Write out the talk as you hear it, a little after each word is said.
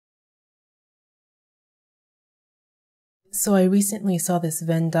So I recently saw this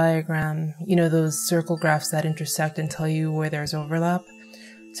Venn diagram, you know, those circle graphs that intersect and tell you where there's overlap.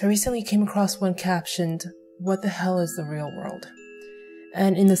 So I recently came across one captioned, "What the hell is the real world?"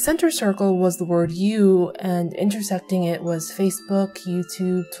 And in the center circle was the word you, and intersecting it was Facebook,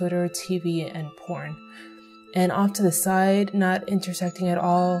 YouTube, Twitter, TV, and porn. And off to the side, not intersecting at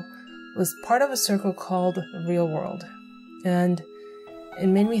all, was part of a circle called the real world. And it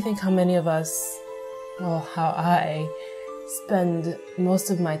made me think how many of us, well, how I spend most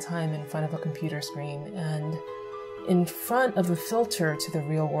of my time in front of a computer screen and in front of a filter to the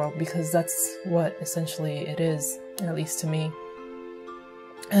real world, because that's what essentially it is, at least to me.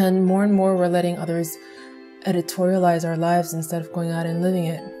 And more we're letting others editorialize our lives instead of going out and living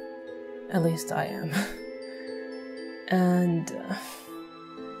it. At least I am. And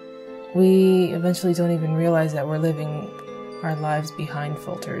we eventually don't even realize that we're living our lives behind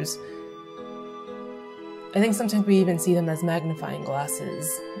filters. I think sometimes we even see them as magnifying glasses,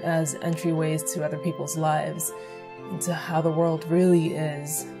 as entryways to other people's lives, into how the world really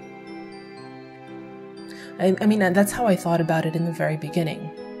is. I mean, that's how I thought about it in the very beginning.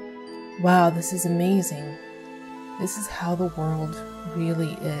 Wow, this is amazing. This is how the world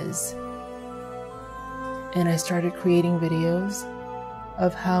really is. And I started creating videos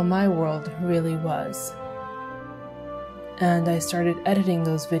of how my world really was. And I started editing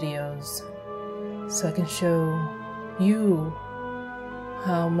those videos so I can show you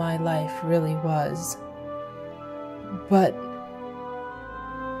how my life really was. But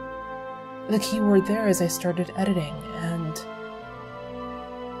the key word there is I started editing, and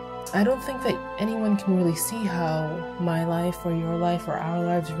I don't think that anyone can really see how my life or your life or our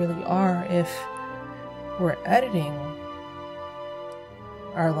lives really are if we're editing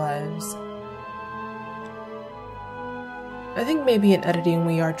our lives. I think maybe in editing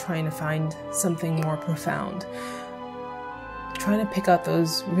we are trying to find something more profound. Trying to pick out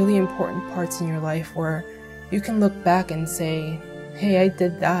those really important parts in your life where you can look back and say, hey, I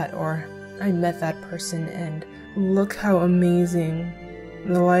did that, or I met that person, and look how amazing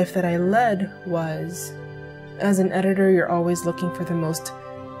the life that I led was. As an editor, you're always looking for the most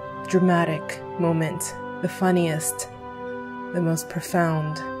dramatic moment, the funniest, the most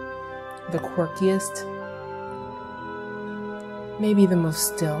profound, the quirkiest, maybe the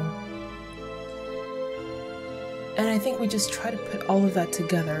most still. And I think we just try to put all of that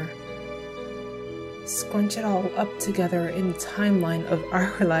together, scrunch it all up together in the timeline of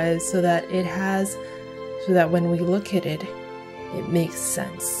our lives so that when we look at it, it makes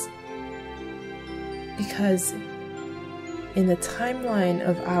sense. Because in the timeline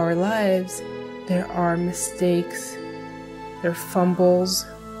of our lives, there are mistakes, there are fumbles,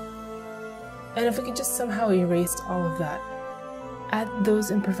 and if we can just somehow erase all of that, add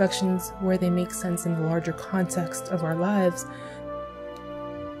those imperfections where they make sense in the larger context of our lives,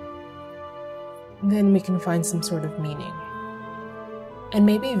 then we can find some sort of meaning. And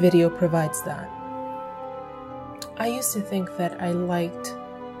maybe video provides that. I used to think that I liked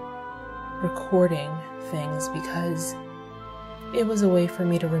recording things because it was a way for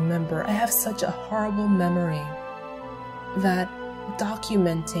me to remember. I have such a horrible memory that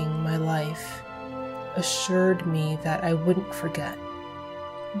documenting my life assured me that I wouldn't forget.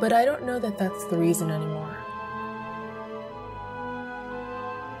 But I don't know that that's the reason anymore.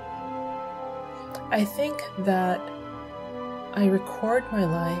 I think that I record my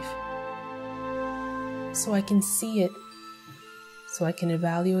life so I can see it, so I can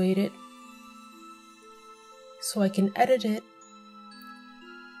evaluate it, so I can edit it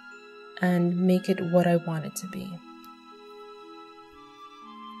and make it what I want it to be.